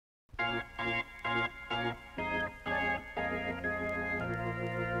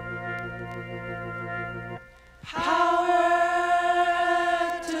Power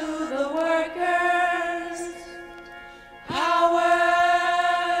to the workers, power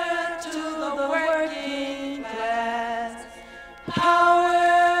to the working class, power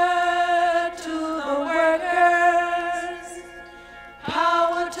to the workers,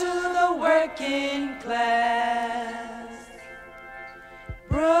 power to the working class.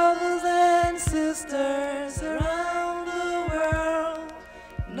 Brothers and sisters around the world,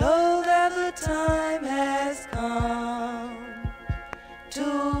 know that the time has come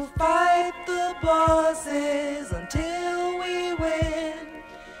to fight the bosses until we win.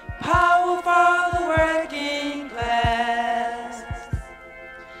 Power for the working class.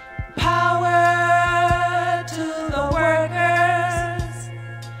 Power to the workers.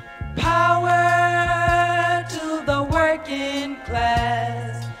 Power to the working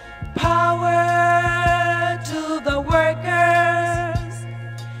class. Power to the workers.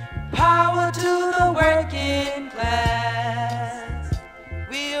 Power to the working class.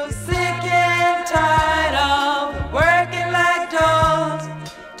 We're sick and tired of working like dogs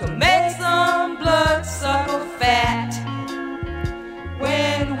to make some bloodsucker fat.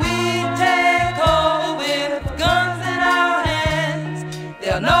 When we take over with guns in our hands,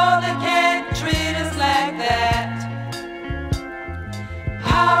 they'll know they can't treat us like that.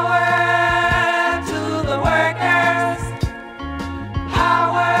 Power to the workers.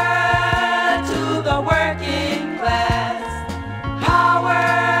 Power to the working class. Power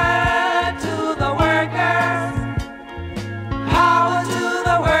to the workers. Power to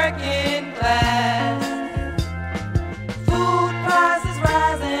the working class. Food prices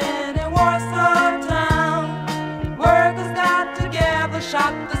rising in Warsaw town. Workers got together,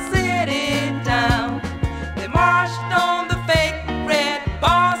 shot the city down. They marched on the fake red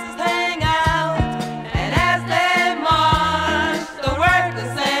bosses hang out. And as they marched, the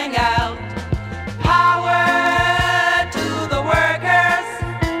workers sang out. Power to the workers.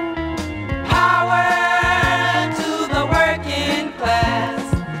 Power to the working class.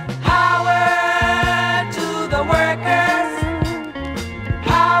 Power to the workers.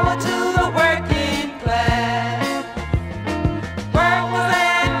 Power to the working class. Workers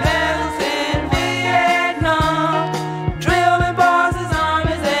and peasants in Vietnam, drilling bosses'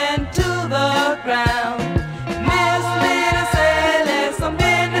 armies into the ground. Misleaders say let some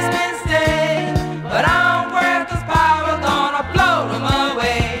businessmen stay, but armed workers' power gonna blow them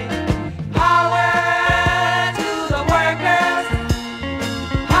away. Power to the workers.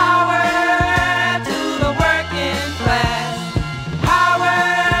 Power to the working class. Power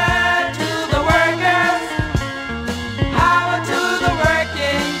to the workers. Power to the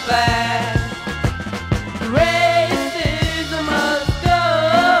working class. Racism must go.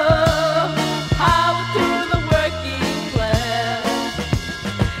 Power to the working class.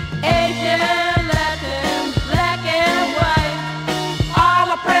 Asian, Latin, black and white, all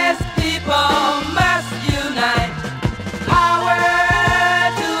oppressed people must unite. Power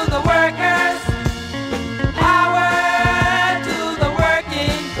to the workers. Power to the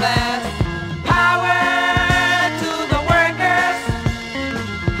working class. Power to the workers.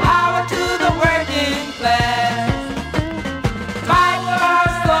 Power to the working class. Fight for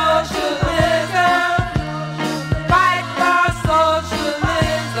socialism. Fight for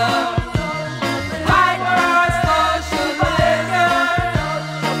socialism. Fight for socialism.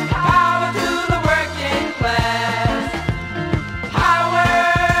 Power to the working class. Power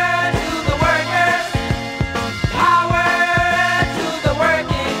to the workers. Power to the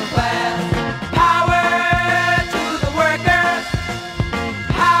working class. Power to the workers.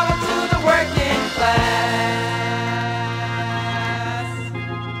 Power to the working class.